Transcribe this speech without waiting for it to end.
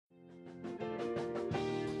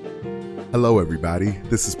Hello, everybody.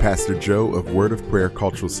 This is Pastor Joe of Word of Prayer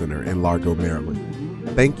Cultural Center in Largo, Maryland.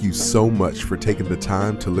 Thank you so much for taking the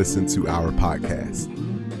time to listen to our podcast.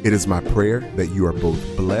 It is my prayer that you are both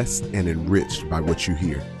blessed and enriched by what you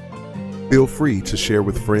hear. Feel free to share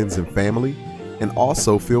with friends and family, and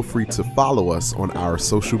also feel free to follow us on our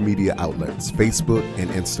social media outlets, Facebook and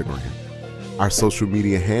Instagram. Our social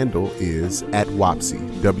media handle is @WOPCC,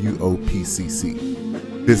 WOPCC.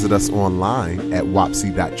 Visit us online at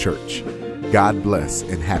wopc.church. God bless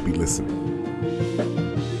and happy listening.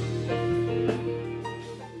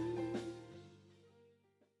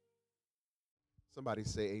 Somebody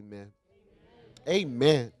say amen.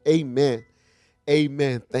 Amen. Amen.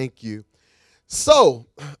 Amen. Thank you. So,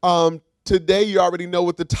 today you already know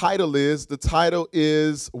what the title is. The title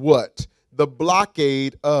is what? The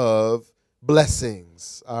blockade of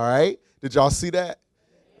blessings. All right. Did y'all see that?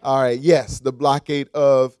 All right. Yes. The blockade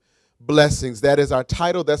of blessings. That is our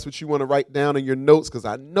title. That's what you want to write down in your notes, because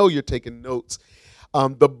I know you're taking notes.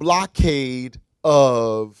 The blockade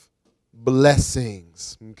of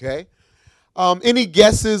blessings. Okay. Any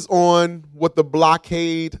guesses on what the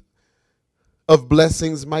blockade of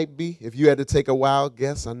blessings might be? If you had to take a wild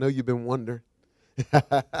guess, I know you've been wondering.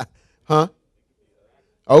 Huh?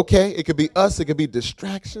 Okay. It could be us. It could be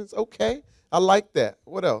distractions. Okay. I like that.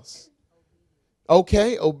 What else?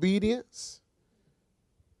 Okay. Obedience.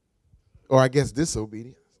 Or I guess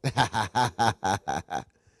disobedience.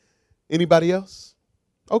 Anybody else?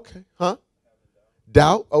 Okay. Huh?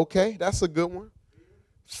 Doubt. Okay. That's a good one.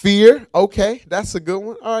 Fear. Okay. That's a good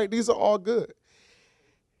one. All right. These are all good.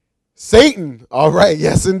 Satan. All right.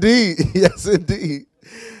 Yes, indeed. Yes, indeed.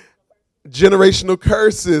 Generational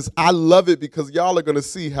curses. I love it because y'all are going to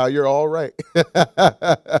see how you're all right.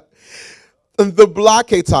 The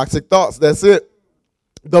blockade, toxic thoughts. That's it.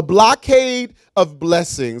 The blockade of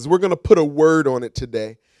blessings. We're going to put a word on it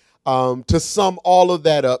today to sum all of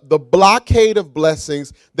that up. The blockade of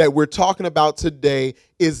blessings that we're talking about today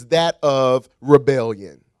is that of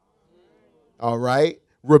rebellion. All right?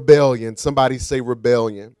 Rebellion. Somebody say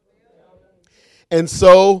rebellion. And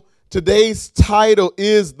so today's title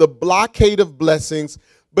is The Blockade of Blessings.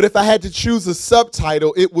 But if I had to choose a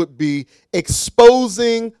subtitle, it would be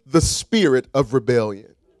Exposing the Spirit of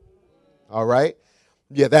Rebellion. All right?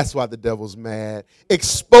 Yeah, that's why the devil's mad.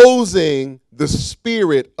 Exposing the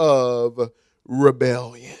spirit of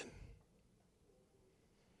rebellion.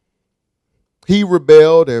 He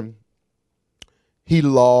rebelled and he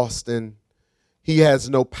lost and he has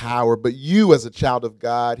no power. But you, as a child of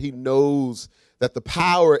God, he knows that the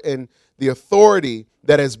power and the authority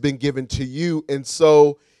that has been given to you. And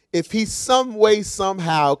so if he some way,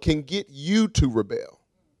 somehow can get you to rebel.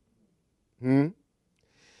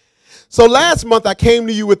 So last month I came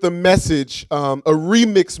to you with a message, a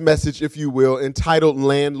remix message, if you will, entitled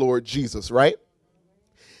Landlord Jesus, right?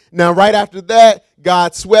 Now, right after that,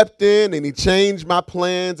 God swept in and he changed my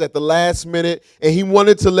plans at the last minute, and he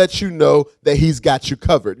wanted to let you know that he's got you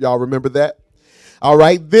covered. Y'all remember that? All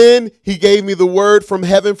right. Then he gave me the word from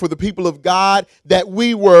heaven for the people of God that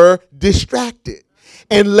we were distracted,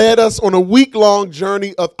 and led us on a week-long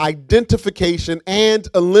journey of identification and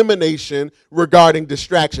elimination regarding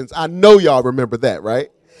distractions. I know y'all remember that,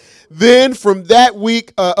 right? Then from that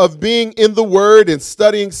week of being in the Word and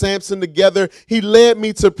studying Samson together, he led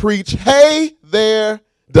me to preach, Hey There,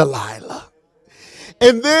 Delilah.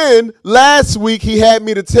 And then last week, he had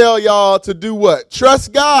me to tell y'all to do what?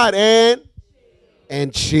 Trust God and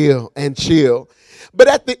chill. But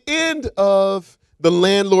at the end of the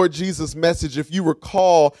Landlord Jesus message, if you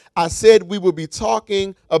recall, I said we would be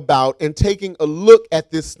talking about and taking a look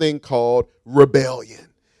at this thing called rebellion.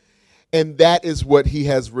 And that is what he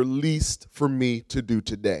has released for me to do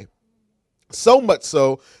today. So much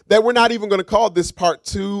so that we're not even going to call this part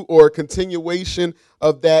 2 or a continuation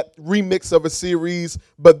of that remix of a series,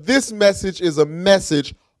 but this message is a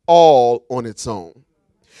message all on its own.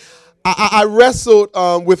 I wrestled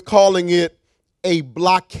with calling it a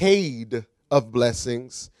blockade of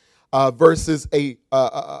blessings versus a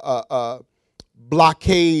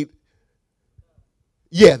blockade.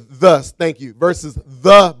 Yeah, versus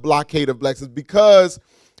the blockade of blessings, because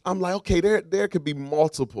I'm like, okay, there could be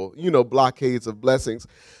multiple, blockades of blessings.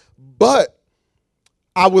 But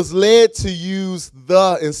I was led to use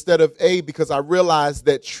the instead of a because I realized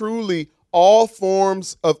that truly all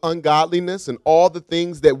forms of ungodliness and all the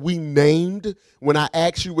things that we named when I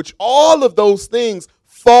asked you, which all of those things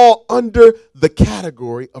fall under the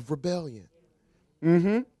category of rebellion.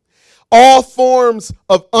 All forms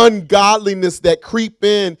of ungodliness that creep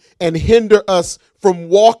in and hinder us from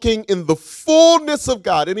walking in the fullness of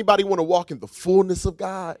God. Anybody want to walk in the fullness of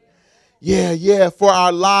God? Yeah, for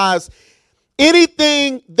our lives.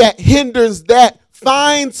 Anything that hinders that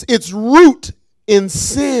finds its root in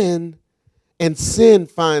sin, and sin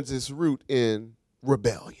finds its root in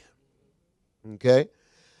rebellion. Okay?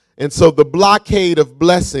 And so the blockade of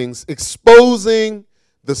blessings, exposing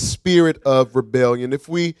the spirit of rebellion. If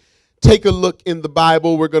we take a look in the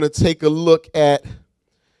Bible, we're going to take a look at,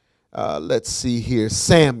 let's see here,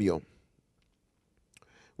 Samuel.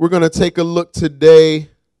 We're going to take a look today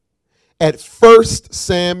at 1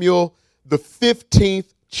 Samuel, the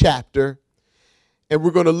 15th chapter, and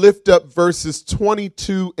we're going to lift up verses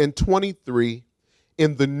 22 and 23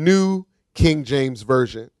 in the New King James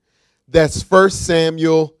Version. That's 1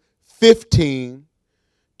 Samuel 15,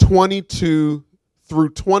 22 through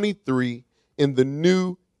 23 in the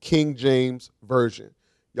New King James Version.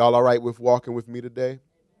 Y'all all right with walking with me today?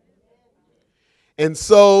 And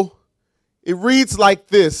so it reads like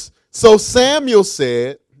this. So Samuel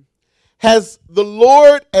said, has the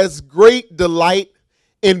Lord as great delight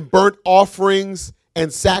in burnt offerings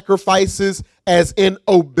and sacrifices as in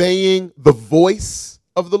obeying the voice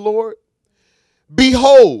of the Lord?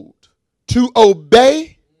 Behold, to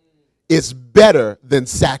obey is better than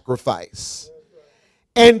sacrifice,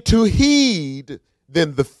 and to heed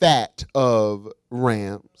than the fat of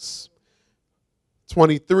rams.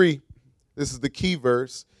 23, this is the key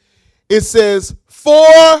verse. It says,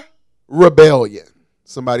 for rebellion.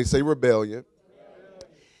 Somebody say rebellion.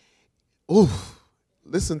 Ooh,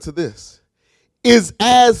 listen to this. Is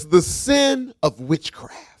as the sin of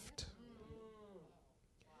witchcraft.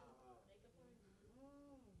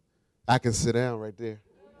 I can sit down right there.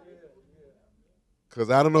 Because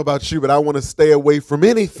I don't know about you, but I want to stay away from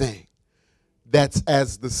anything that's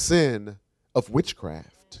as the sin of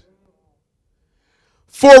witchcraft.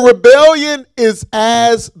 For rebellion is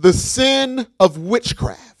as the sin of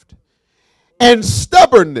witchcraft, and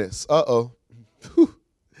stubbornness,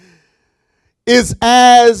 is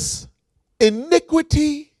as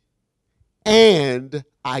iniquity and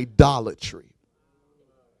idolatry.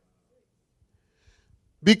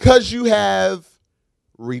 Because you have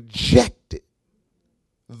rejected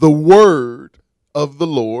the word of the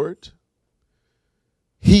Lord,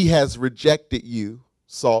 he has rejected you,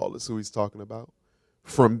 Saul is who he's talking about,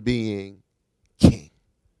 from being king.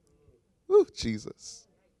 Whew, Jesus.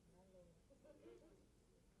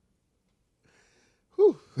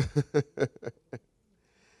 Whew.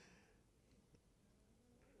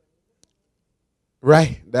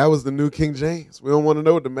 Right, that was the New King James. We don't want to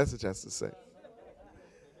know what the message has to say.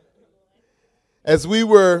 As we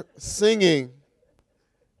were singing,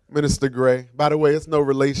 Minister Gray, by the way, it's no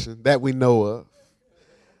relation that we know of.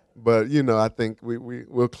 But, you know, I think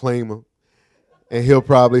we'll claim him. And he'll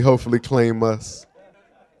probably, hopefully, claim us.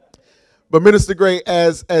 But Minister Gray,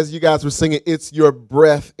 as you guys were singing, it's your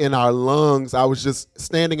breath in our lungs. I was just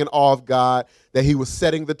standing in awe of God that he was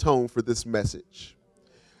setting the tone for this message.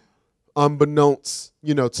 Unbeknownst,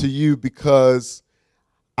 to you, because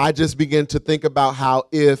I just began to think about how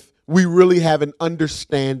if we really have an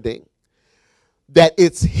understanding that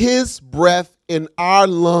it's his breath in our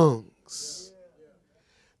lungs,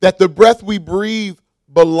 that the breath we breathe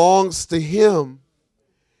belongs to him,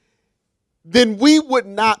 then we would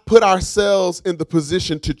not put ourselves in the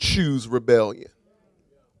position to choose rebellion,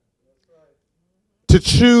 to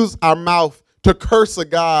choose our mouth, to curse a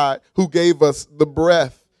God who gave us the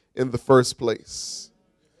breath in the first place.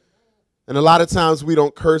 And a lot of times we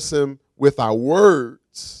don't curse him with our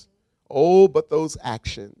words. Oh, but those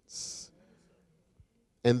actions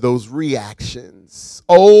and those reactions.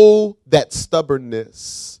 Oh, that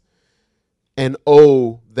stubbornness. And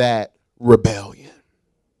oh, that rebellion.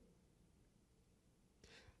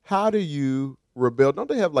 How do you rebel? Don't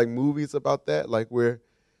they have like movies about that? Like where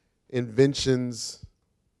inventions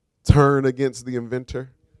turn against the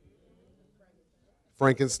inventor?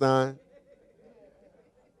 Frankenstein.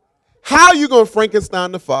 How are you going to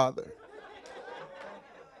Frankenstein the father?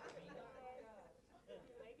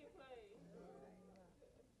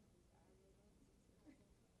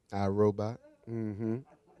 iRobot. Mm-hmm.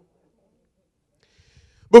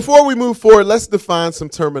 Before we move forward, let's define some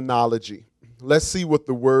terminology. Let's see what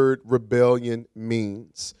the word rebellion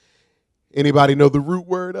means. Anybody know the root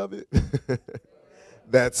word of it?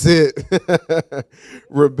 That's it.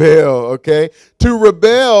 Rebel, okay? To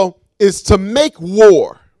rebel is to make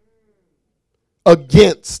war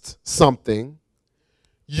against something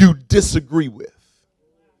you disagree with.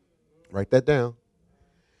 Write that down.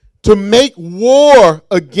 To make war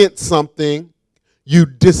against something you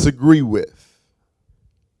disagree with.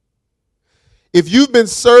 If you've been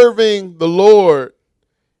serving the Lord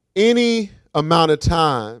any amount of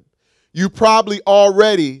time, you probably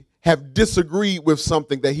already have disagreed with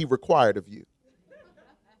something that he required of you?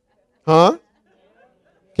 Huh?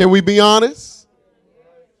 Can we be honest?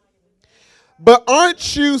 But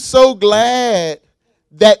aren't you so glad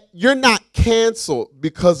that you're not canceled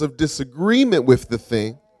because of disagreement with the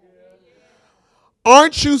thing?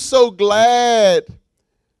 Aren't you so glad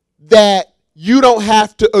that you don't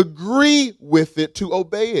have to agree with it to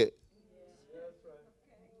obey it?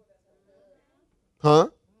 Huh?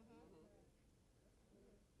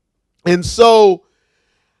 And so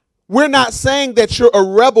we're not saying that you're a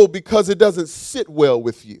rebel because it doesn't sit well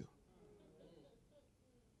with you.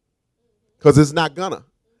 Because it's not gonna,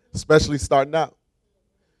 especially starting out.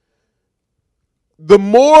 The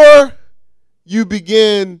more you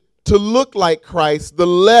begin to look like Christ, the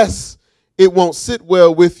less it won't sit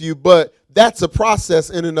well with you, but that's a process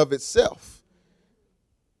in and of itself.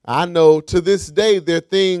 I know to this day there are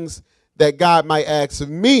things that God might ask of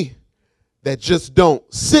me that just don't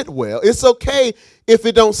sit well. It's okay if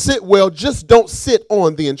it don't sit well, just don't sit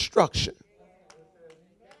on the instruction.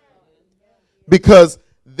 Because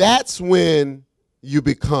that's when you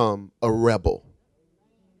become a rebel.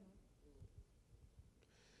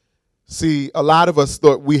 See, a lot of us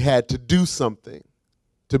thought we had to do something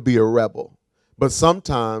to be a rebel. But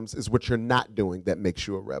sometimes it's what you're not doing that makes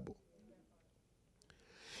you a rebel.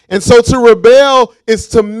 And so to rebel is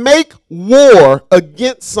to make war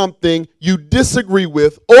against something you disagree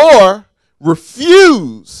with or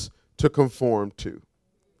refuse to conform to.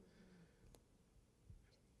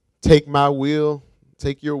 Take my will,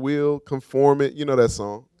 take your will, conform it. You know that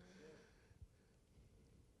song.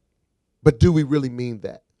 But do we really mean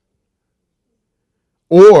that?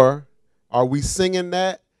 Or are we singing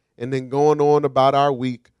that and then going on about our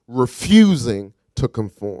week refusing to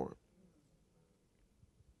conform?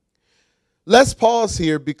 Let's pause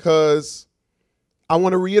here because I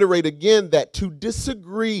want to reiterate again that to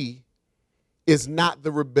disagree is not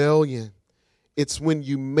the rebellion. It's when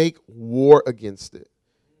you make war against it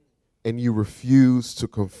and you refuse to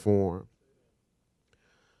conform.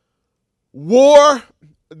 War,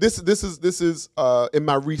 this is in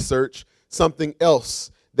my research, something else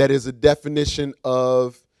that is a definition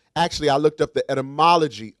of, actually I looked up the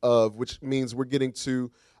etymology of, which means we're getting to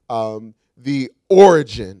the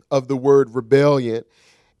origin of the word rebellion.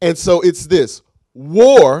 And so it's this: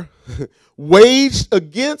 war waged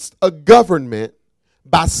against a government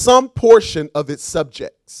by some portion of its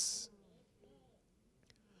subjects.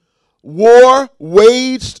 War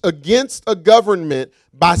waged against a government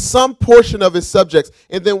by some portion of its subjects.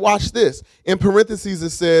 And then watch this. In parentheses it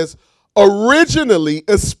says, originally,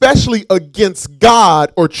 especially against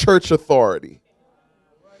God or church authority.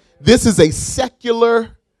 This is a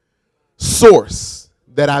secular source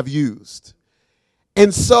that I've used.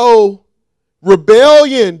 And so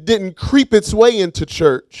rebellion didn't creep its way into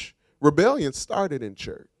church. Rebellion started in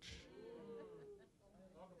church.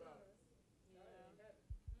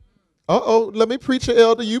 Uh-oh, let me preach it,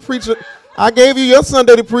 elder. You preach it. I gave you your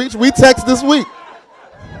Sunday to preach. We text this week.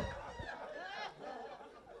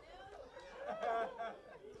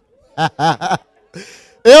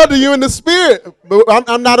 Elder, you in the spirit, but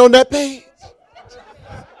I'm not on that page.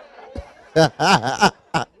 At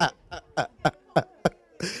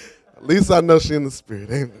least I know she in the spirit,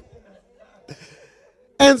 amen.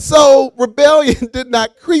 And so rebellion did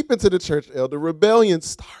not creep into the church, elder. Rebellion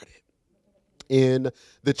started in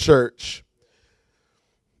the church.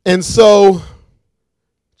 And so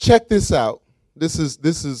check this out. This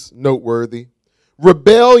is noteworthy.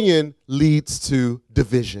 Rebellion leads to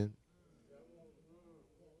division.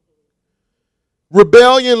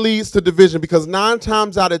 Rebellion leads to division because 9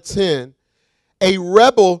 times out of 10, a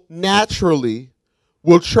rebel naturally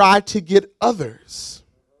will try to get others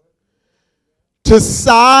to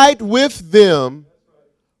side with them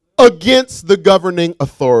against the governing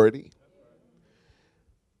authority.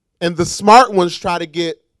 And the smart ones try to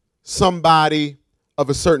get somebody of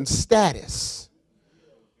a certain status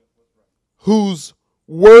whose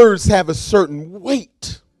words have a certain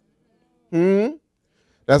weight.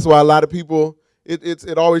 That's why a lot of people,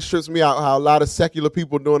 it always trips me out how a lot of secular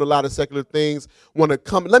people doing a lot of secular things want to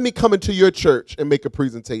come, let me come into your church and make a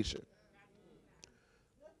presentation.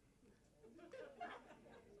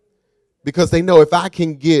 Because they know if I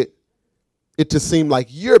can get it to seem like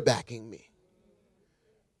you're backing me,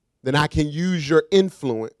 then I can use your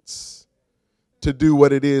influence to do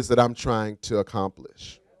what it is that I'm trying to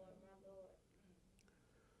accomplish.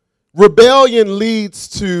 Rebellion leads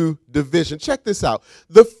to division. Check this out.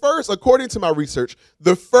 The first, according to my research,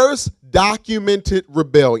 the first documented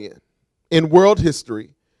rebellion in world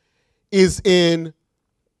history is in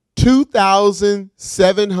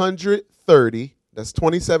 2730 That's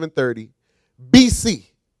 2730 BC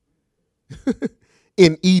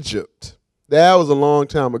in Egypt. That was a long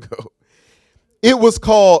time ago. It was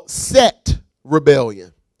called Set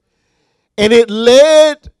Rebellion. And it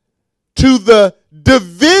led to the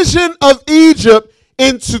division of Egypt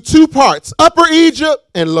into two parts, Upper Egypt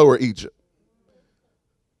and Lower Egypt.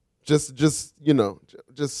 Just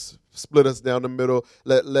split us down the middle.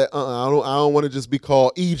 I don't want to just be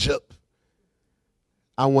called Egypt.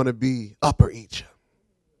 I want to be Upper Egypt.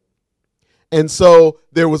 And so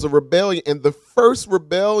there was a rebellion, and the first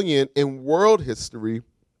rebellion in world history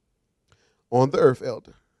on the earth,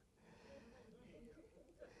 elder,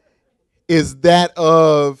 is that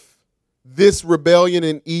of this rebellion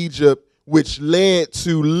in Egypt, which led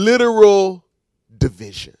to literal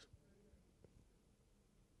division.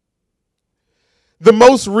 The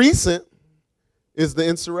most recent is the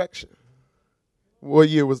insurrection. What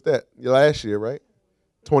year was that? Last year, right?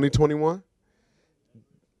 2021?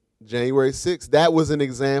 January 6th. That was an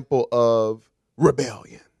example of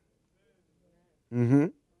rebellion.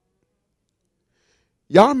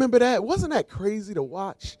 Y'all remember that? Wasn't that crazy to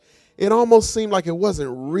watch? It almost seemed like it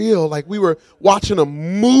wasn't real, like we were watching a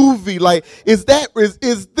movie. Like, is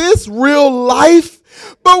this real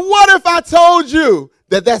life? But what if I told you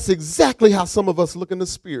that that's exactly how some of us look in the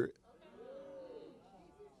spirit?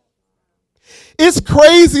 It's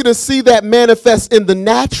crazy to see that manifest in the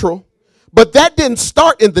natural, but that didn't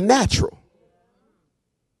start in the natural.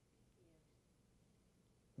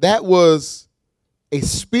 That was a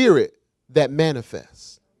spirit that manifests.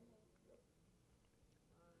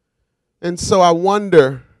 And so I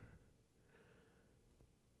wonder,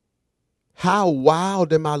 how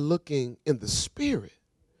wild am I looking in the spirit?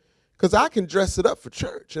 Because I can dress it up for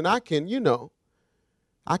church and I can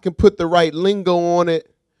put the right lingo on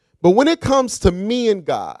it. But when it comes to me and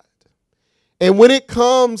God, and when it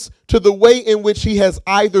comes to the way in which he has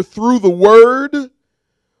either through the word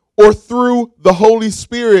or through the Holy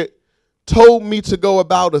Spirit told me to go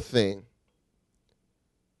about a thing,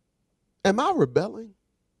 am I rebelling?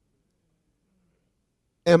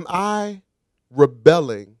 Am I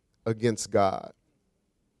rebelling against God?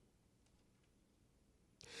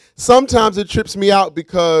 Sometimes it trips me out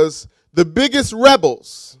because the biggest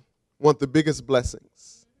rebels want the biggest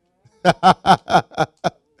blessings.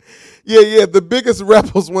 Yeah, the biggest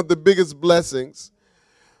rebels want the biggest blessings.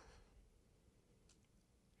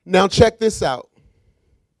 Now check this out.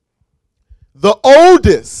 The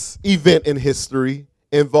oldest event in history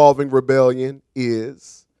involving rebellion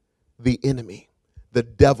is the enemy, the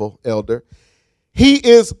devil, elder. He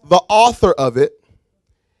is the author of it,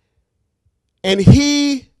 and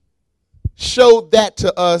he showed that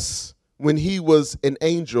to us when he was an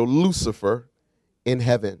angel, Lucifer, in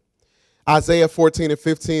heaven. Isaiah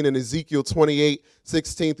 14:15 and Ezekiel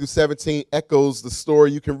 28:16-17 echoes the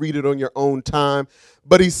story. You can read it on your own time.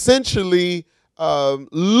 But essentially,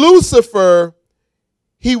 Lucifer,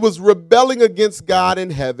 he was rebelling against God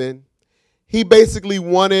in heaven. He basically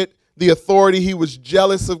wanted the authority. He was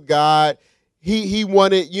jealous of God. He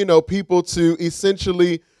wanted, people to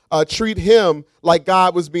essentially treat him like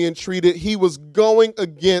God was being treated. He was going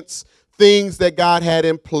against things that God had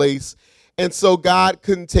in place. And so God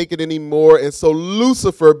couldn't take it anymore. And so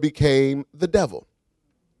Lucifer became the devil.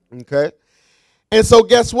 Okay? And so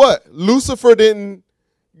guess what? Lucifer didn't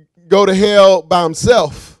go to hell by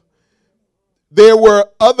himself. There were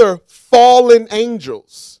other fallen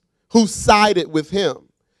angels who sided with him.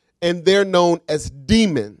 And they're known as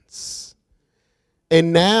demons.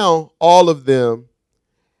 And now all of them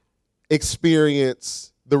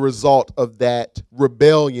experience the result of that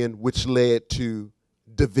rebellion, which led to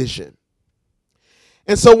division.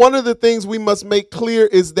 And so one of the things we must make clear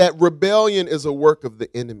is that rebellion is a work of the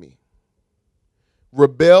enemy.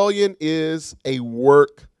 Rebellion is a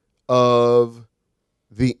work of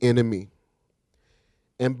the enemy.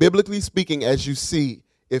 And biblically speaking, as you see,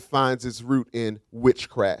 it finds its root in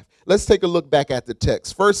witchcraft. Let's take a look back at the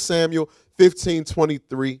text. 1 Samuel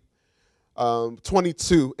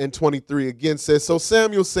 15:22 and 23 again says, So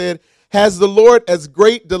Samuel said, Has the Lord as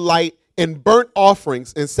great delight in burnt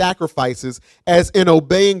offerings and sacrifices as in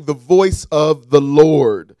obeying the voice of the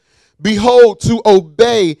Lord? Behold, to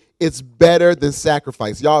obey is better than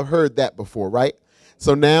sacrifice. Y'all heard that before, right?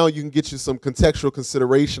 So now you can get you some contextual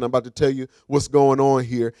consideration. I'm about to tell you what's going on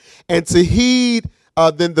here. And to heed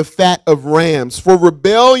than the fat of rams. For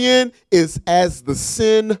rebellion is as the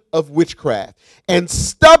sin of witchcraft. And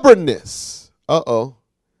stubbornness. A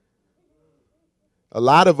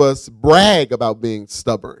lot of us brag about being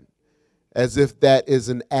stubborn, as if that is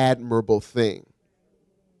an admirable thing.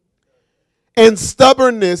 And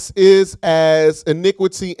stubbornness is as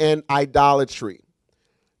iniquity and idolatry.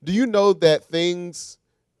 Do you know that things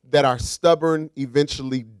that are stubborn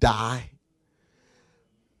eventually die?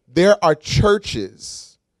 There are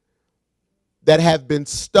churches that have been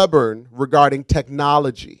stubborn regarding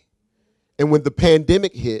technology. And when the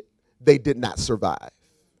pandemic hit, they did not survive.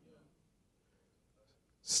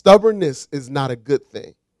 Stubbornness is not a good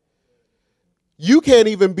thing. You can't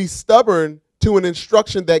even be stubborn to an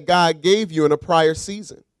instruction that God gave you in a prior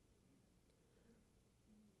season.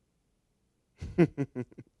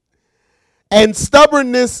 And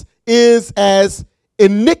stubbornness is as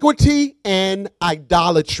iniquity and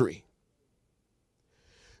idolatry.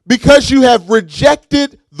 Because you have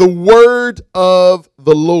rejected the word of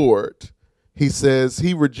the Lord. He says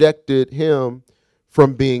he rejected him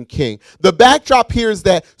from being king. The backdrop here is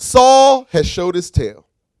that Saul has showed his tail.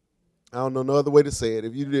 I don't know no other way to say it.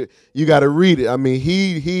 If you did, you got to read it. I mean,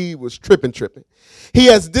 he was tripping. He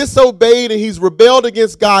has disobeyed and he's rebelled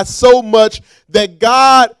against God so much that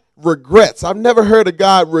God regrets. I've never heard of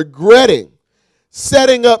God regretting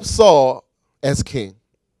setting up Saul as king.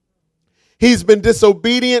 He's been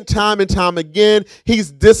disobedient time and time again.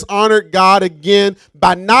 He's dishonored God again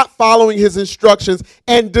by not following his instructions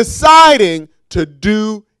and deciding to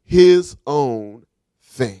do his own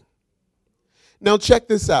thing. Now check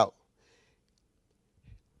this out.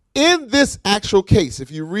 In this actual case,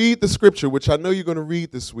 if you read the scripture, which I know you're going to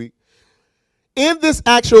read this week, in this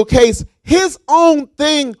actual case, his own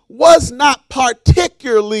thing was not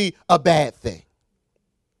particularly a bad thing.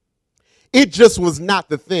 It just was not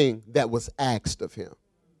the thing that was asked of him.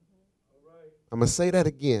 I'm going to say that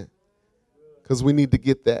again because we need to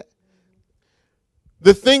get that.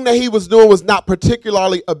 The thing that he was doing was not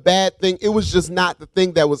particularly a bad thing. It was just not the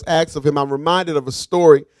thing that was asked of him. I'm reminded of a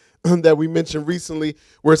story that we mentioned recently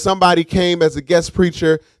where somebody came as a guest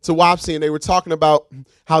preacher to Wapsie and they were talking about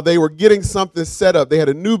how they were getting something set up. They had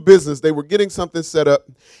a new business. They were getting something set up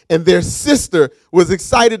and their sister was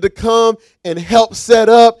excited to come and help set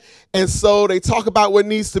up. And so they talk about what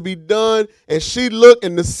needs to be done and she looked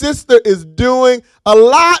and the sister is doing a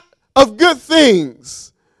lot of good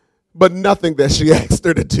things, but nothing that she asked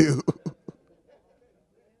her to do.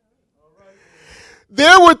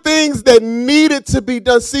 There were things that needed to be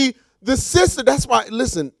done. See, the sister, that's why,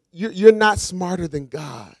 listen, you're not smarter than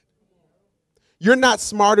God. You're not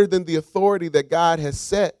smarter than the authority that God has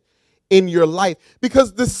set in your life.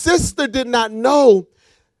 Because the sister did not know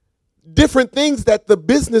different things that the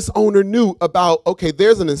business owner knew about, okay,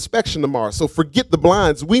 there's an inspection tomorrow, so forget the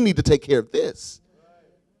blinds. We need to take care of this.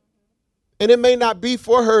 And it may not be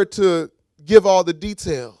for her to give all the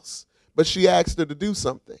details, but she asked her to do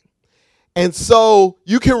something. And so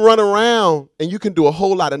you can run around and you can do a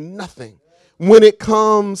whole lot of nothing when it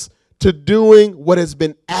comes to doing what has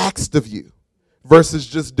been asked of you versus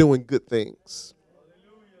just doing good things.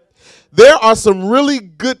 There are some really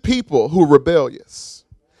good people who are rebellious.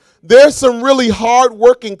 There's some really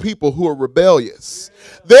hardworking people who are rebellious.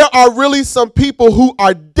 There are really some people who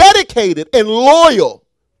are dedicated and loyal,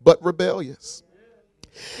 but rebellious.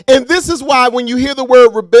 And this is why when you hear the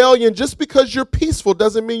word rebellion, just because you're peaceful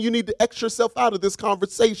doesn't mean you need to X yourself out of this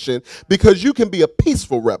conversation, because you can be a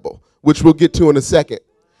peaceful rebel, which we'll get to in a second.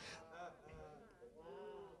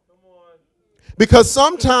 Because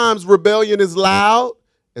sometimes rebellion is loud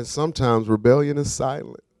and sometimes rebellion is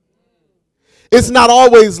silent. It's not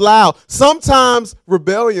always loud. Sometimes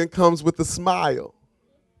rebellion comes with a smile.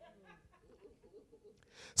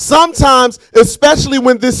 Sometimes, especially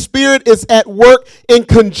when this spirit is at work in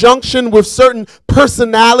conjunction with certain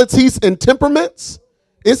personalities and temperaments,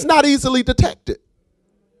 it's not easily detected.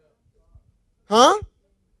 Huh?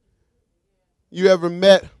 You ever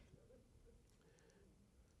met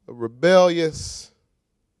a rebellious,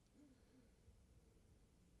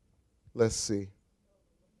 let's see,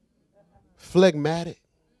 phlegmatic?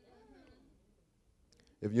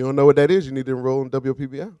 If you don't know what that is, you need to enroll in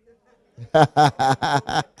WPBI.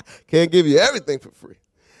 Can't give you everything for free.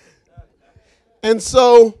 And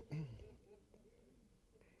so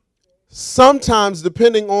sometimes,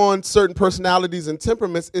 depending on certain personalities and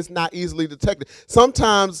temperaments, it's not easily detected.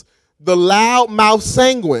 Sometimes the loudmouth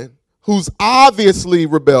sanguine, who's obviously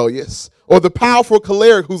rebellious, or the powerful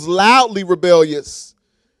choleric, who's loudly rebellious,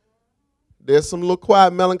 there's some little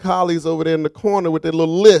quiet melancholies over there in the corner with their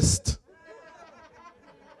little list.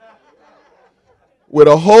 With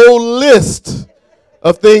a whole list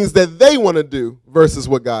of things that they want to do versus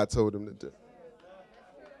what God told them to do.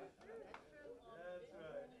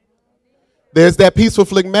 There's that peaceful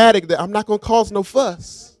phlegmatic that I'm not going to cause no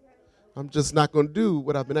fuss. I'm just not going to do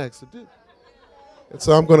what I've been asked to do. And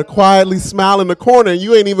so I'm going to quietly smile in the corner, and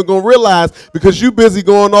you ain't even going to realize because you busy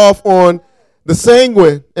going off on the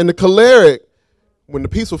sanguine and the choleric when the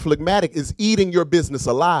peaceful phlegmatic is eating your business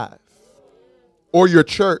alive or your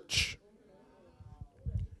church.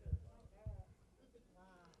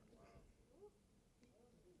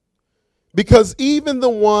 Because even the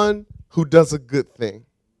one who does a good thing,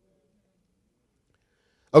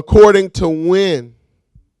 according to when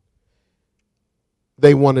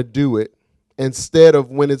they want to do it, instead of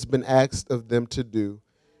when it's been asked of them to do,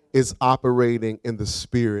 is operating in the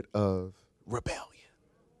spirit of rebellion.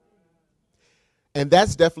 And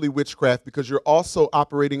that's definitely witchcraft, because you're also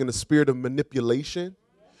operating in the spirit of manipulation.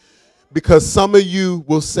 Because some of you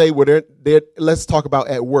will say, well, let's talk about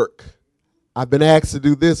at work. I've been asked to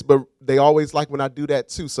do this, but they always like when I do that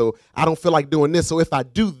too. So I don't feel like doing this. So if I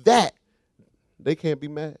do that, they can't be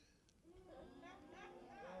mad.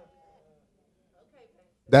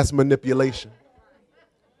 That's manipulation.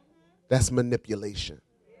 That's manipulation.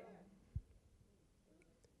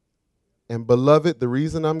 And beloved, the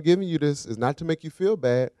reason I'm giving you this is not to make you feel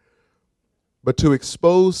bad, but to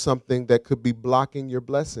expose something that could be blocking your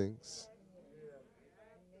blessings.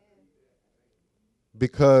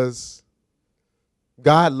 Because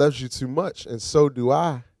God loves you too much, and so do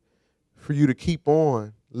I, for you to keep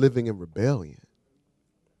on living in rebellion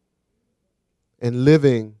and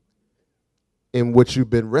living in what you've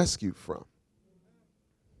been rescued from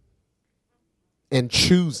and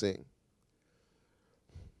choosing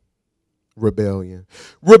rebellion.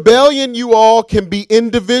 Rebellion, you all, can be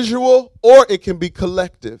individual or it can be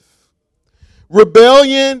collective.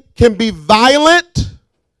 Rebellion can be violent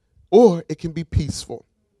or it can be peaceful.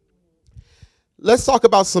 Let's talk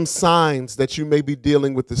about some signs that you may be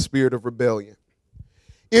dealing with the spirit of rebellion.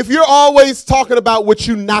 If you're always talking about what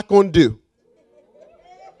you're not going to do,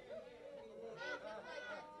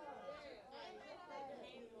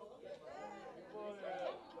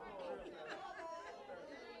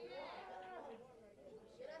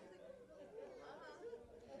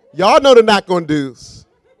 y'all know the not going to do's.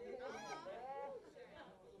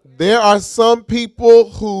 There are some people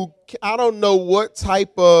who, I don't know what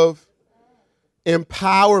type of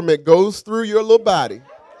empowerment goes through your little body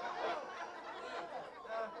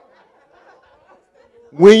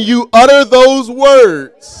when you utter those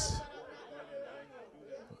words.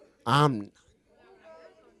 I'm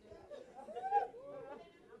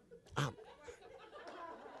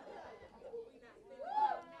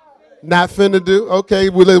not finna do. Okay,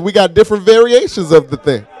 well, we got different variations of the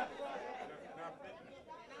thing.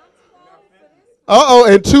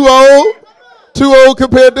 Uh-oh, and too old? Too old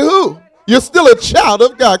compared to who? You're still a child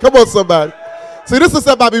of God. Come on, somebody. See, this is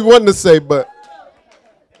something I be wanting to say, but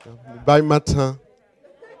bite my tongue.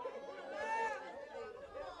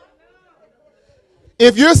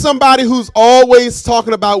 If you're somebody who's always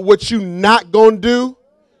talking about what you're not going to do,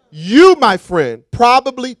 you, my friend,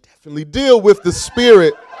 definitely deal with the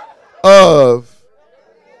spirit of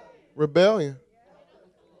rebellion.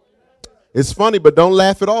 It's funny, but don't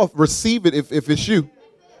laugh it off. Receive it if it's you.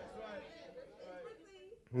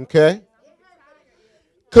 Okay?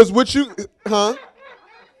 Because what you, huh?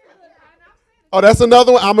 Oh, that's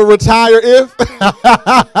another one. I'm going to retire if.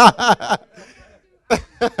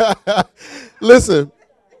 Listen,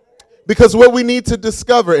 because what we need to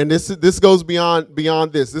discover, and this goes beyond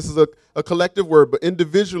this. This is a collective word, but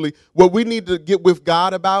individually, what we need to get with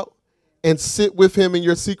God about and sit with him in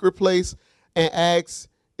your secret place and ask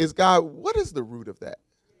is, God, what is the root of that?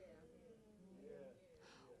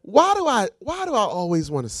 Why do I always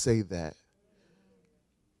want to say that?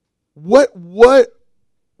 Why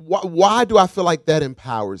do I feel like that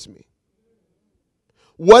empowers me?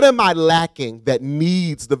 What am I lacking that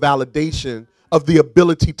needs the validation of the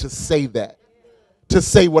ability to say that, to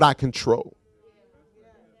say what I control?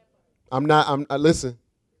 Listen.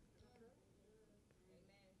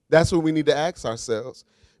 That's what we need to ask ourselves.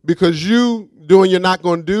 Because you doing your not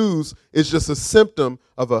going to do's is just a symptom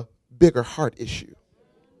of a bigger heart issue.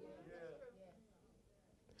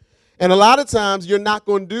 And a lot of times your not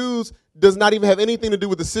going to do's does not even have anything to do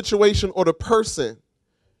with the situation or the person.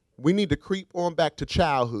 We need to creep on back to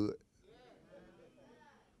childhood.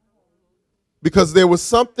 Because there was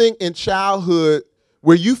something in childhood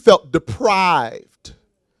where you felt deprived.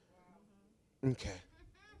 Okay.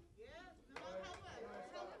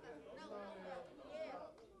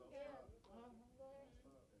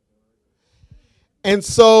 And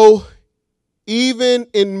so, even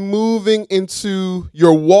in moving into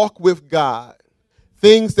your walk with God,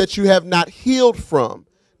 things that you have not healed from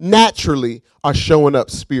naturally are showing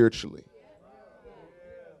up spiritually.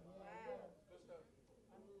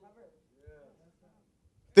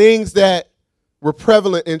 Things that were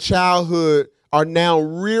prevalent in childhood are now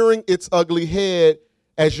rearing its ugly head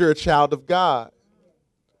as you're a child of God.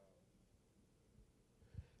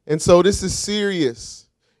 And so this is serious.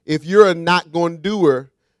 If you're a not going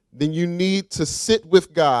doer, then you need to sit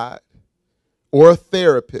with God or a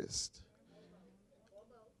therapist.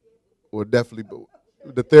 Or definitely,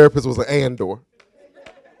 the therapist was an and/or.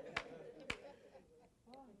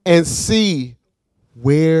 And see,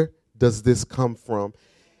 where does this come from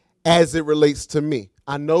as it relates to me?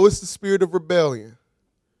 I know it's the spirit of rebellion,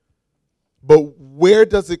 but where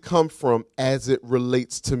does it come from as it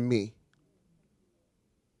relates to me?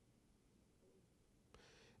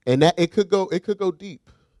 And that it could go deep.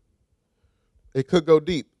 It could go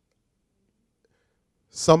deep.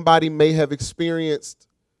 Somebody may have experienced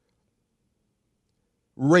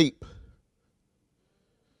rape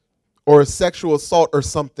or a sexual assault or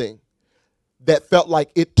something that felt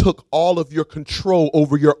like it took all of your control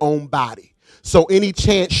over your own body. So any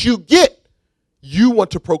chance you get, you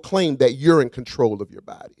want to proclaim that you're in control of your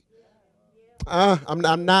body. I'm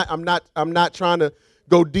not trying to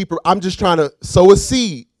go deeper. I'm just trying to sow a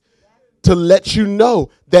seed to let you know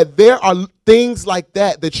that there are things like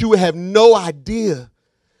that you would have no idea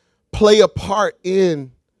play a part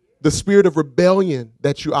in the spirit of rebellion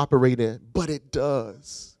that you operate in, but it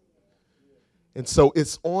does. And so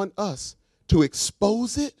it's on us to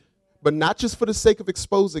expose it, but not just for the sake of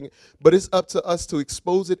exposing it, but it's up to us to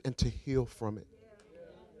expose it and to heal from it.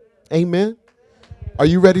 Amen. Are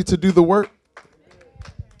you ready to do the work?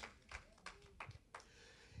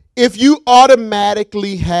 If you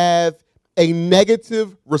automatically have a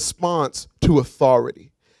negative response to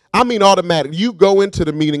authority, I mean automatic, you go into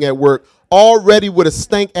the meeting at work already with a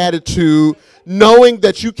stank attitude, knowing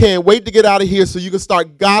that you can't wait to get out of here so you can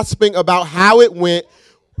start gossiping about how it went,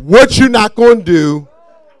 what you're not going to do.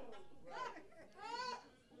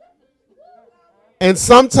 And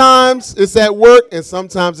sometimes it's at work and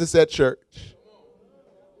sometimes it's at church.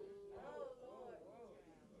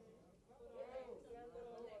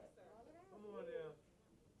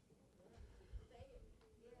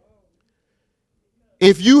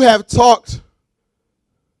 If you have talked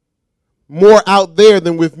more out there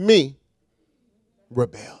than with me,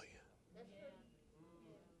 rebellion.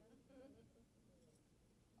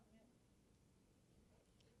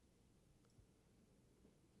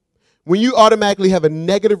 When you automatically have a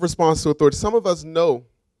negative response to authority, some of us know,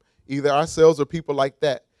 either ourselves or people like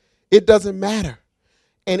that, it doesn't matter.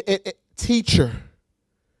 And teacher,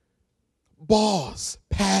 boss,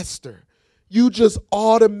 pastor, you just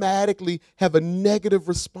automatically have a negative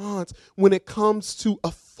response when it comes to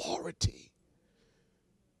authority.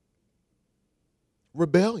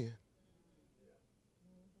 Rebellion.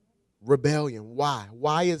 Rebellion. Why?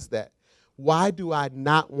 Why is that? Why do I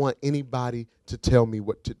not want anybody to tell me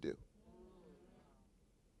what to do?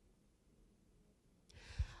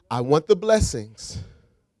 I want the blessings.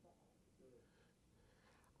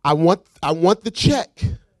 I want the check.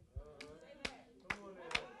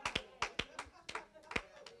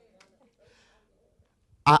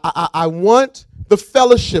 I want the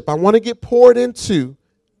fellowship. I want to get poured into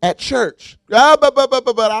at church. But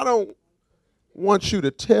I don't want you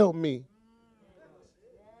to tell me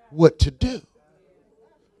what to do.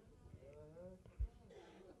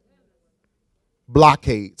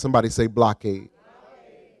 Blockade. Somebody say blockade.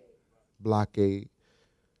 Blockade.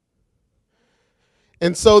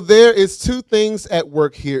 And so there is two things at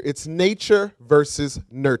work here. It's nature versus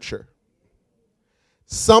nurture.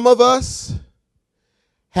 Some of us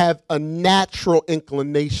have a natural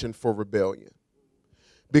inclination for rebellion.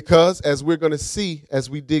 Because, as we're going to see as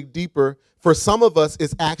we dig deeper, for some of us,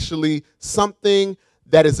 it's actually something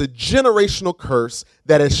that is a generational curse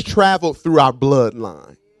that has traveled through our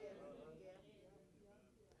bloodline.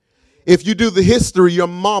 If you do the history, your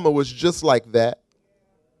mama was just like that.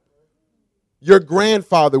 Your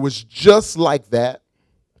grandfather was just like that.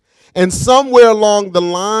 And somewhere along the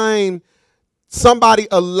line, somebody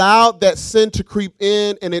allowed that sin to creep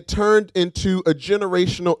in, and it turned into a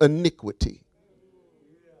generational iniquity.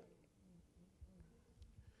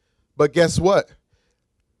 But guess what?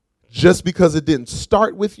 Just because it didn't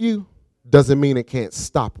start with you doesn't mean it can't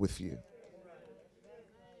stop with you.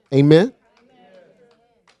 Amen?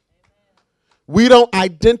 We don't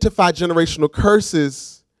identify generational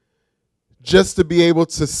curses just to be able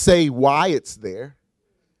to say why it's there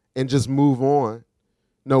and just move on.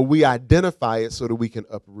 No, we identify it so that we can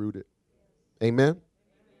uproot it. Amen?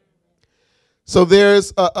 So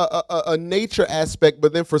there's a nature aspect,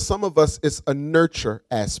 but then for some of us, it's a nurture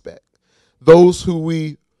aspect. Those who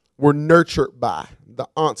we were nurtured by, the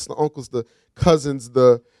aunts, the uncles, the cousins,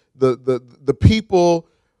 the people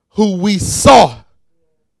who we saw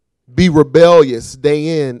be rebellious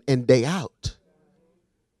day in and day out.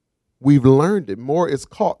 We've learned it. More is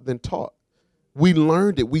caught than taught. We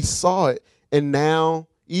learned it. We saw it. And now,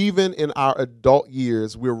 even in our adult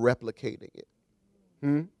years, we're replicating it.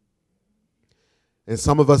 And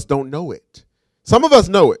some of us don't know it. Some of us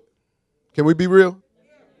know it. Can we be real?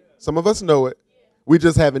 Some of us know it. We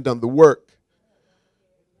just haven't done the work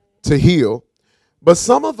to heal. But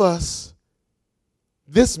some of us,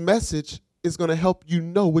 this message is going to help you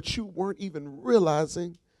know what you weren't even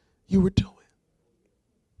realizing you were doing.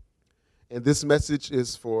 And this message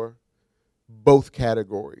is for both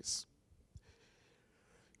categories.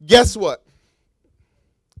 Guess what?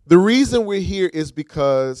 The reason we're here is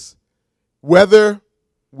because whether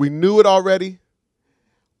we knew it already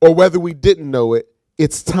or whether we didn't know it,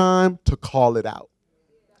 it's time to call it out.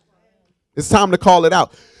 It's time to call it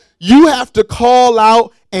out. You have to call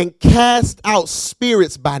out and cast out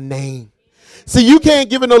spirits by name. See, you can't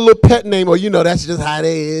give it a little pet name or, that's just how it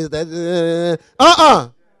is.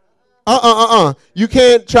 You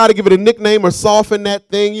can't try to give it a nickname or soften that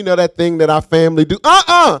thing, that thing that our family do.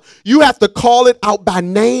 You have to call it out by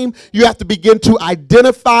name. You have to begin to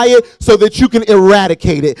identify it so that you can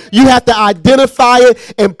eradicate it. You have to identify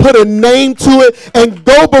it and put a name to it and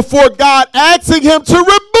go before God asking him to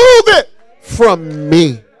remove it from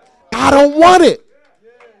me. I don't want it.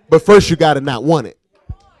 But first you got to not want it.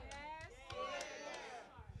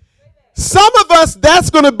 Some of us, that's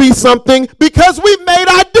going to be something because we made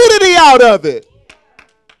identity out of it.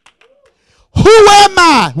 Who am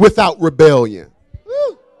I without rebellion?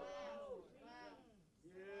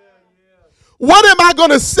 What am I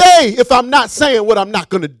going to say if I'm not saying what I'm not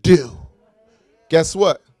going to do? Guess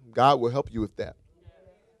what? God will help you with that.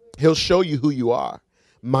 He'll show you who you are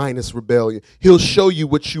minus rebellion. He'll show you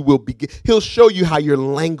what you will begin. He'll show you how your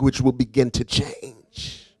language will begin to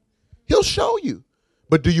change. He'll show you.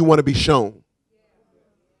 But do you want to be shown?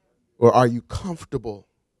 Or are you comfortable?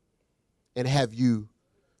 And have you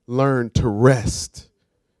learned to rest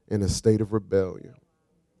in a state of rebellion?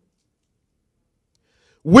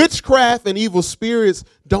 Witchcraft and evil spirits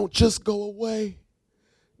don't just go away.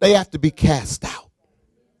 They have to be cast out.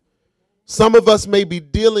 Some of us may be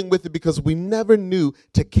dealing with it because we never knew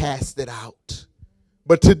to cast it out.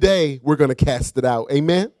 But today, we're going to cast it out.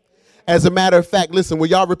 Amen? As a matter of fact, listen, will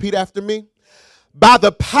y'all repeat after me? By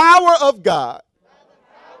the power of God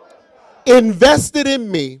invested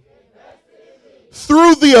in me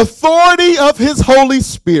through the authority of his Holy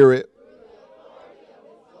Spirit,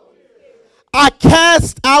 I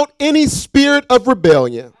cast out any spirit of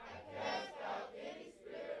rebellion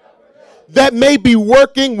that may be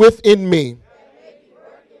working within me,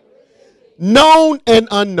 known and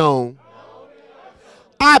unknown.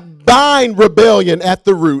 I bind rebellion at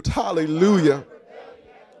the root. Hallelujah.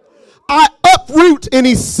 I uproot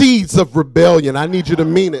any seeds of rebellion. I need you to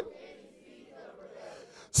mean it.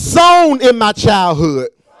 Sown in my childhood.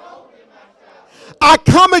 I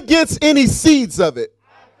come against any seeds of it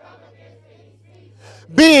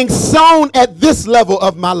being sown at this level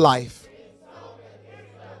of my life.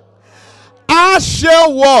 I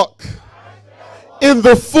shall walk in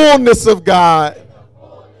the fullness of God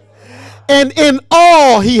and in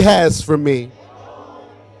all he has for me.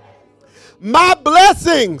 My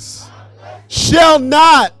blessings shall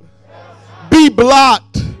not be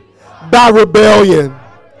blocked by rebellion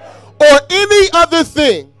or any other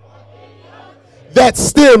thing that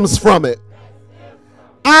stems from it.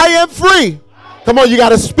 I am free. Come on, you got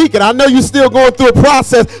to speak it. I know you're still going through a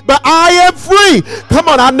process, but I am free. Come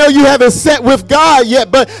on, I know you haven't sat with God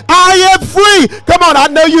yet, but I am free. Come on, I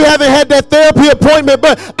know you haven't had that therapy appointment,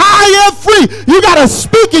 but I am free. You got to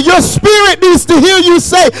speak it. Your spirit needs to hear you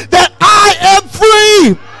say that I am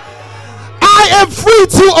free. I am free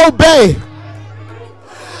to obey.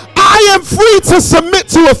 I am free to submit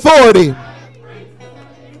to authority.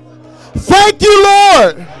 Thank you,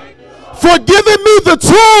 Lord, for giving me the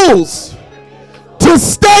tools to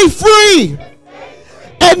stay free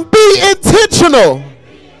and be intentional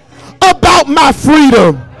about my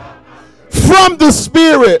freedom from the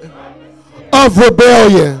spirit of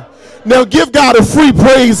rebellion. Now give God a free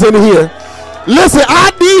praise in here. Listen,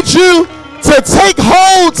 I need you to take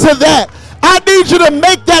hold to that. I need you to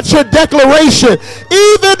make that your declaration.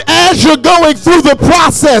 Even as you're going through the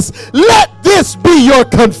process, let this be your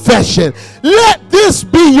confession. Let this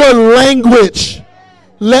be your language.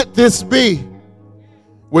 Let this be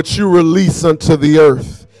what you release unto the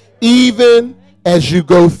earth, even as you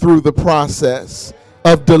go through the process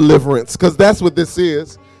of deliverance. Because that's what this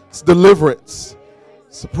is. It's deliverance.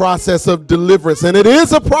 It's a process of deliverance. And it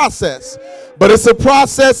is a process. But it's a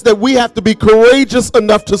process that we have to be courageous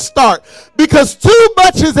enough to start, because too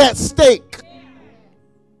much is at stake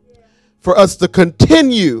for us to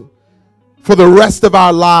continue for the rest of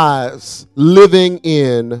our lives living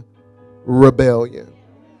in rebellion.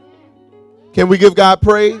 Can we give God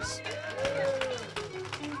praise?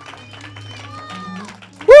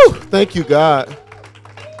 Woo! Thank you, God.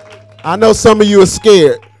 I know some of you are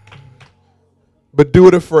scared, but do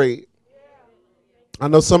it afraid. I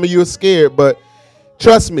know some of you are scared, but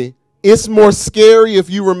trust me, it's more scary if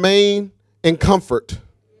you remain in comfort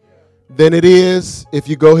than it is if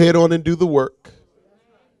you go ahead on and do the work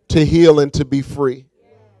to heal and to be free.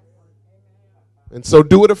 And so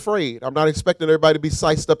do it afraid. I'm not expecting everybody to be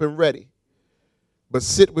sized up and ready, but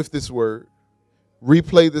sit with this word.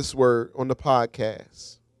 Replay this word on the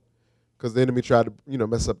podcast, because the enemy tried to,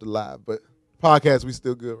 mess up the live, but podcast, we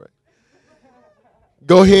still good, right?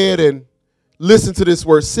 Go ahead and listen to this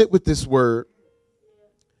word. Sit with this word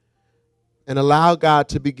and allow God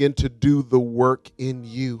to begin to do the work in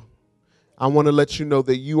you. I want to let you know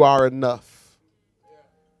that you are enough,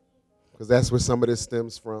 because that's where some of this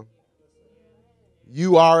stems from.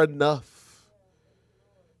 You are enough.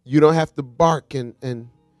 You don't have to bark and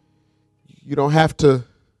you don't have to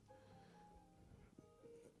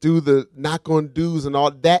do the knock on do's and all.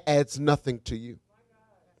 That adds nothing to you.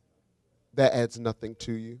 That adds nothing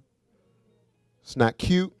to you. It's not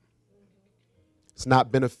cute. It's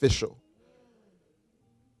not beneficial.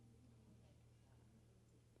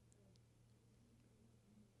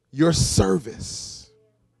 Your service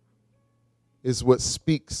is what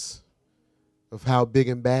speaks of how big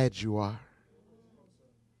and bad you are,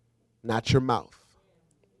 not your mouth.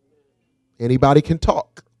 Anybody can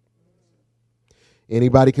talk.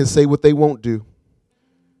 Anybody can say what they won't do.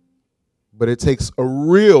 But it takes a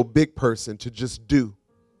real big person to just do,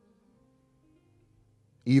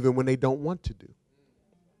 even when they don't want to do.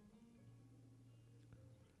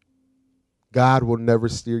 God will never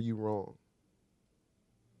steer you wrong.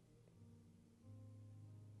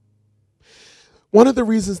 One of the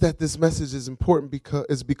reasons that this message is important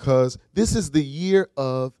is because this is the year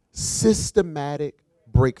of systematic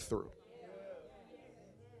breakthrough.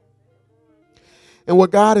 And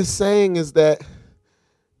what God is saying is that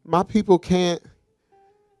my people can't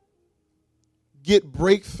get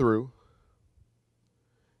breakthrough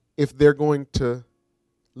if they're going to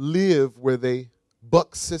live where they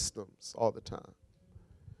buck systems all the time.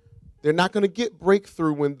 They're not going to get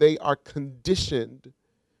breakthrough when they are conditioned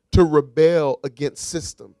to rebel against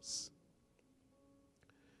systems.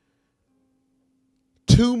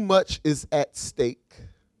 Too much is at stake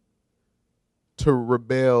to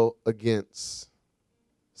rebel against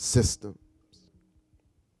systems.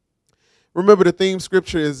 Remember, the theme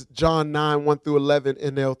scripture is John 9, 1 through 11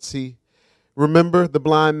 NLT. Remember the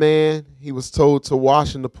blind man? He was told to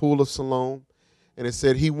wash in the pool of Siloam. And it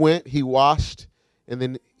said he went, he washed, and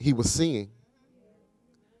then he was seeing.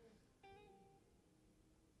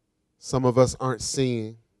 Some of us aren't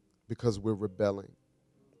seeing because we're rebelling.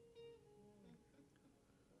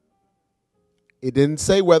 It didn't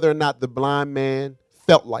say whether or not the blind man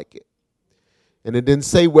felt like it. And it didn't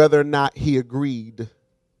say whether or not he agreed.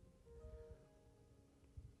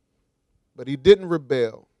 But he didn't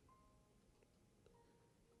rebel.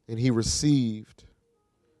 And he received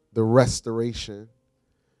the restoration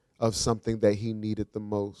of something that he needed the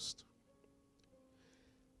most.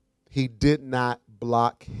 He did not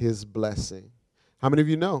block his blessing. How many of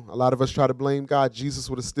you know? A lot of us try to blame God. Jesus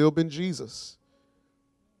would have still been Jesus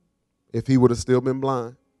if he would have still been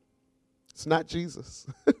blind. It's not Jesus.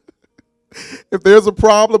 If there's a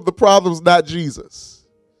problem, the problem's not Jesus.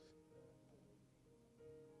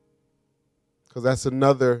 Because that's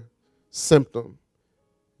another symptom,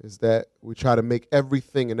 is that we try to make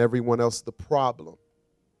everything and everyone else the problem.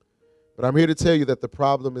 But I'm here to tell you that the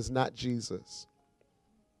problem is not Jesus.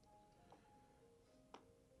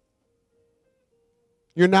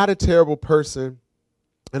 You're not a terrible person,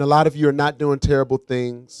 and a lot of you are not doing terrible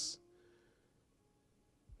things.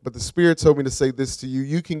 But the Spirit told me to say this to you.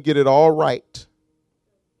 You can get it all right,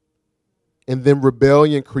 and then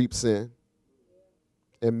rebellion creeps in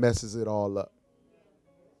and messes it all up.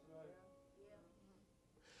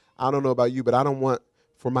 I don't know about you, but I don't want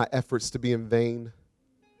for my efforts to be in vain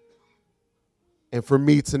and for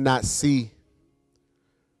me to not see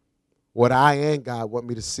what I and God want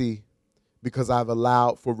me to see, because I've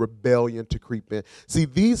allowed for rebellion to creep in. See,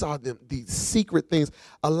 these are these secret things.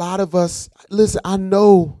 A lot of us, listen, I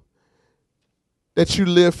know that you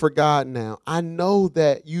live for God now. I know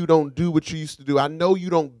that you don't do what you used to do. I know you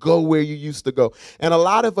don't go where you used to go. And a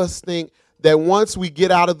lot of us think that once we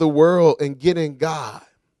get out of the world and get in God,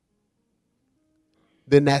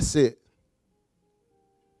 then that's it.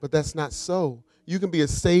 But that's not so. You can be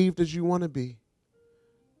as saved as you want to be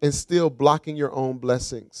and still blocking your own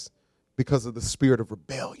blessings because of the spirit of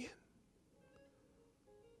rebellion.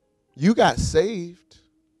 You got saved,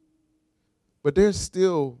 but there's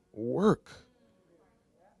still work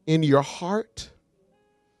in your heart,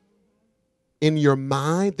 in your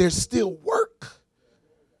mind. There's still work.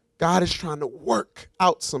 God is trying to work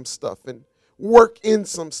out some stuff and work in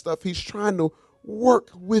some stuff. He's trying to work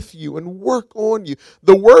with you and work on you.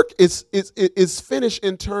 The work is finished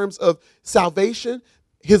in terms of salvation,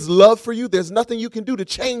 his love for you. There's nothing you can do to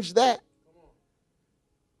change that.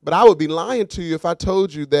 But I would be lying to you if I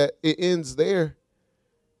told you that it ends there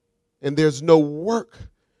and there's no work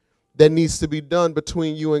that needs to be done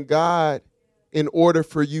between you and God in order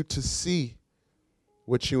for you to see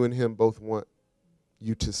what you and him both want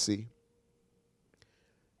you to see.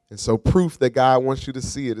 And so proof that God wants you to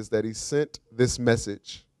see it is that he sent this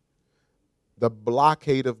message, the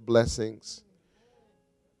blockade of blessings,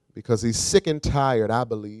 because he's sick and tired, I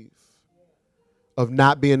believe, of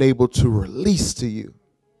not being able to release to you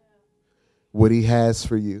what he has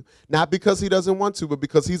for you. Not because he doesn't want to, but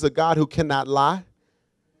because he's a God who cannot lie,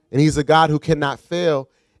 and he's a God who cannot fail,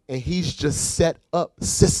 and he's just set up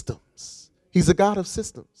systems. He's a God of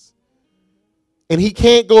systems. And he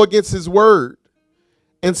can't go against his word.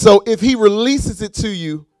 And so if he releases it to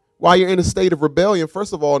you while you're in a state of rebellion,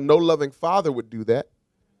 first of all, no loving father would do that.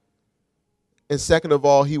 And second of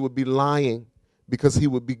all, he would be lying because he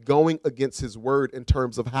would be going against his word in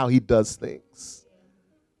terms of how he does things.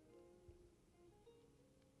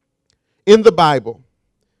 In the Bible,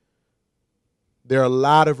 there are a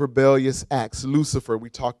lot of rebellious acts. Lucifer, we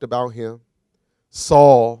talked about him.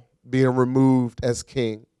 Saul being removed as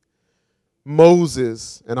king.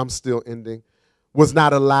 Moses, and I'm still ending, was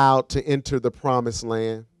not allowed to enter the promised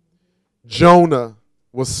land. Jonah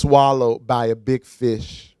was swallowed by a big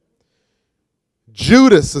fish.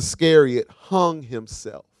 Judas Iscariot hung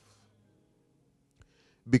himself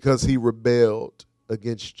because he rebelled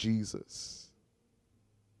against Jesus.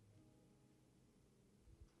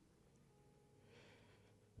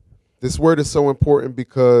 This word is so important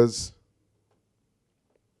because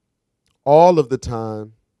all of the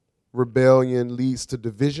time, rebellion leads to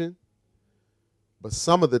division, but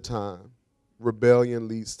some of the time, rebellion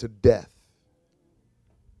leads to death.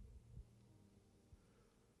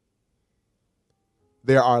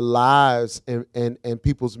 There are lives and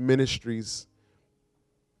people's ministries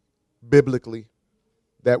biblically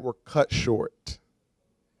that were cut short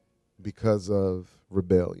because of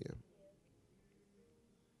rebellion.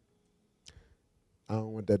 I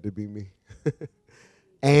don't want that to be me.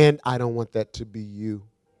 And I don't want that to be you.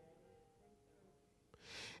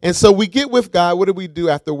 And so we get with God. What do we do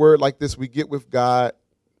after a word like this? We get with God.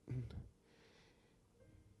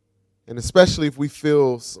 And especially if we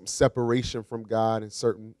feel some separation from God in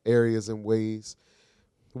certain areas and ways,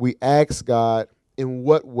 we ask God, in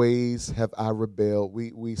what ways have I rebelled?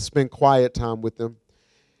 We spend quiet time with him.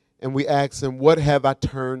 And we ask him, what have I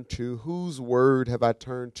turned to? Whose word have I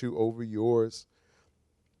turned to over yours?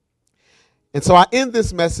 And so I end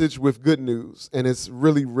this message with good news, and it's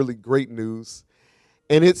really, really great news.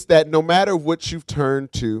 And it's that no matter what you've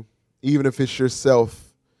turned to, even if it's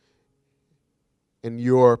yourself and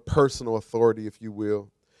your personal authority, if you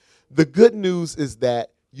will, the good news is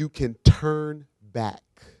that you can turn back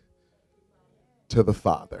to the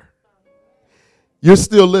Father. You're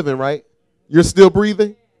still living, right? You're still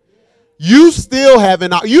breathing. You still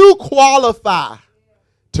haven't, you qualify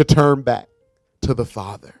to turn back to the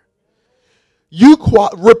Father.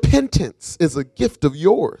 Repentance is a gift of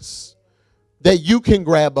yours that you can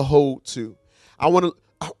grab a hold to.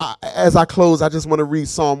 As I close, I just want to read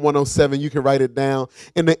Psalm 107. You can write it down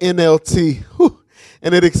in the NLT,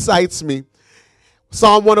 and it excites me.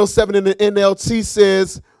 Psalm 107 in the NLT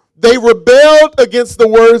says, they rebelled against the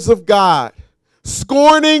words of God,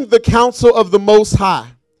 scorning the counsel of the Most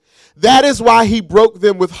High. That is why he broke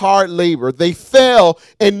them with hard labor. They fell,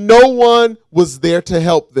 and no one was there to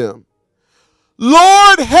help them.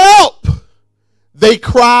 Lord, help! They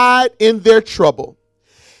cried in their trouble,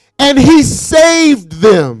 and he saved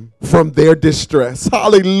them from their distress.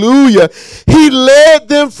 Hallelujah. He led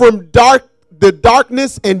them from the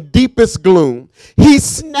darkness and deepest gloom. He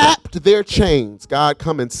snapped their chains. God,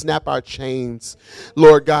 come and snap our chains,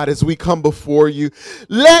 Lord God, as we come before you.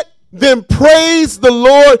 Let them praise the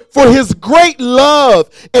Lord for his great love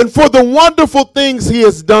and for the wonderful things he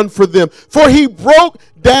has done for them. For he broke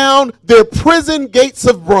down their prison gates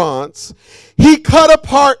of bronze. He cut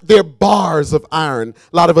apart their bars of iron.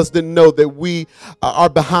 A lot of us didn't know that we are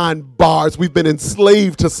behind bars. We've been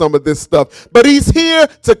enslaved to some of this stuff. But he's here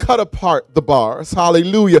to cut apart the bars.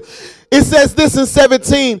 Hallelujah. It says this in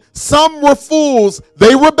 17. Some were fools.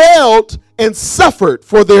 They rebelled and suffered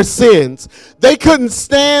for their sins. They couldn't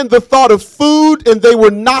stand the thought of food, and they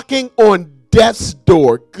were knocking on death's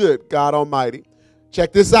door. Good God Almighty.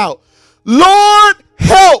 Check this out. Lord,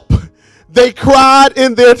 help. They cried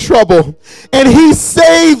in their trouble, and he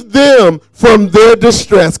saved them from their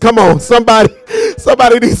distress. Come on, somebody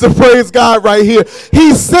needs to praise God right here.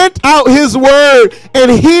 He sent out his word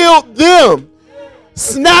and healed them,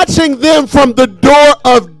 snatching them from the door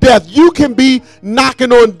of death. You can be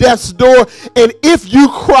knocking on death's door, and if you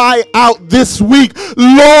cry out this week,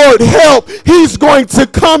 Lord, help, he's going to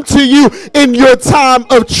come to you in your time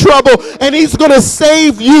of trouble, and he's going to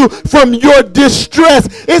save you from your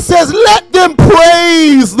distress. It says, let them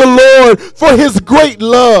praise the Lord for his great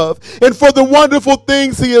love and for the wonderful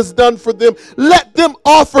things he has done for them. Let them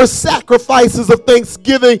offer sacrifices of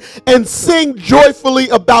thanksgiving and sing joyfully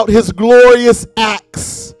about his glorious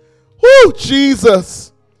acts. Woo, Jesus.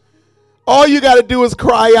 All you got to do is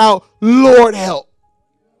cry out, Lord, help,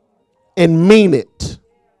 and mean it.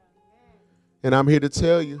 And I'm here to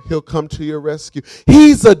tell you, he'll come to your rescue.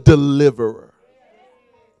 He's a deliverer.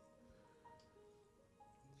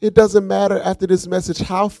 It doesn't matter after this message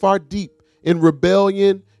how far deep in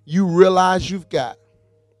rebellion you realize you've got.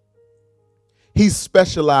 He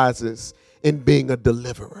specializes in being a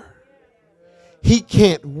deliverer. He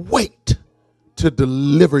can't wait to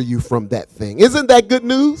deliver you from that thing. Isn't that good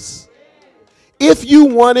news? If you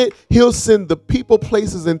want it, he'll send the people,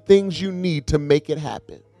 places, and things you need to make it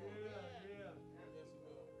happen.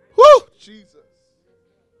 Woo, Jesus.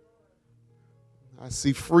 I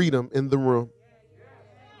see freedom in the room.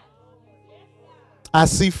 I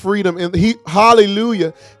see freedom in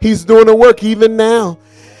hallelujah. He's doing the work even now.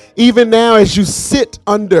 Even now as you sit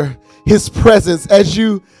under his presence, as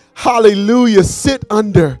you, hallelujah, sit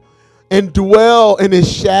under and dwell in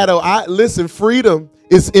his shadow. Listen, freedom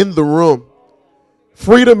is in the room.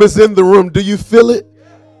 Freedom is in the room. Do you feel it?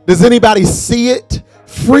 Does anybody see it?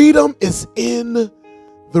 Freedom is in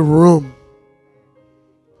the room.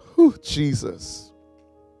 Whew, Jesus.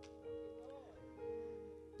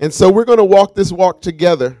 And so we're going to walk this walk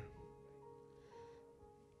together.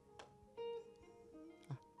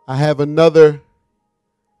 I have another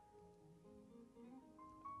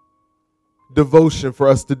devotion for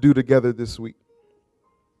us to do together this week.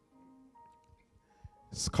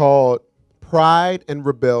 It's called Pride and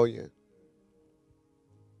Rebellion.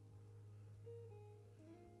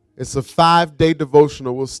 It's a 5-day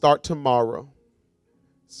devotional. We'll start tomorrow.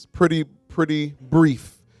 It's pretty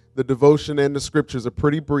brief. The devotion and the scriptures are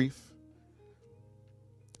pretty brief.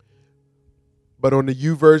 But on the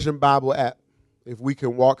YouVersion Bible app, if we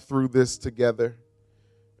can walk through this together,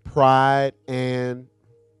 Pride and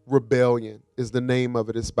Rebellion is the name of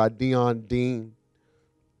it. It's by Dion Dean.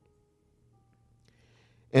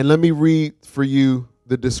 And let me read for you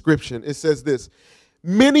the description. It says this: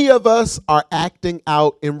 many of us are acting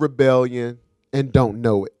out in rebellion and don't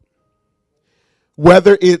know it.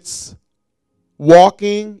 Whether it's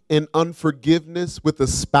walking in unforgiveness with a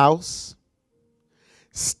spouse,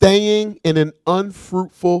 staying in an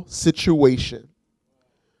unfruitful situation,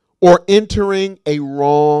 or entering a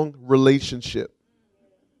wrong relationship.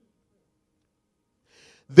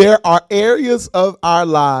 There are areas of our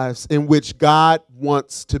lives in which God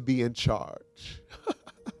wants to be in charge.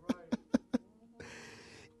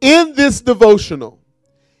 In this devotional,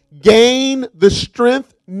 gain the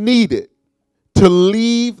strength needed to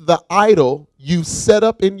leave the idol you set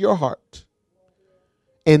up in your heart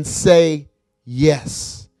and say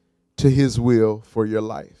yes to his will for your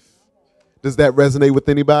life. Does that resonate with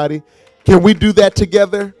anybody? Can we do that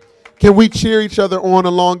together? Can we cheer each other on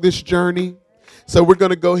along this journey? So we're going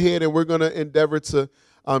to go ahead and we're going to endeavor to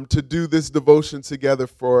do this devotion together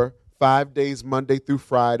for 5 days, Monday through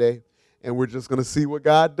Friday. And we're just going to see what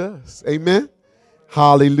God does. Amen.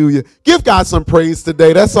 Hallelujah. Give God some praise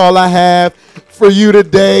today. That's all I have for you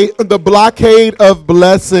today. The blockade of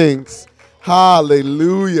blessings.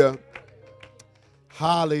 Hallelujah.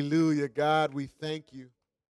 Hallelujah. God, we thank you.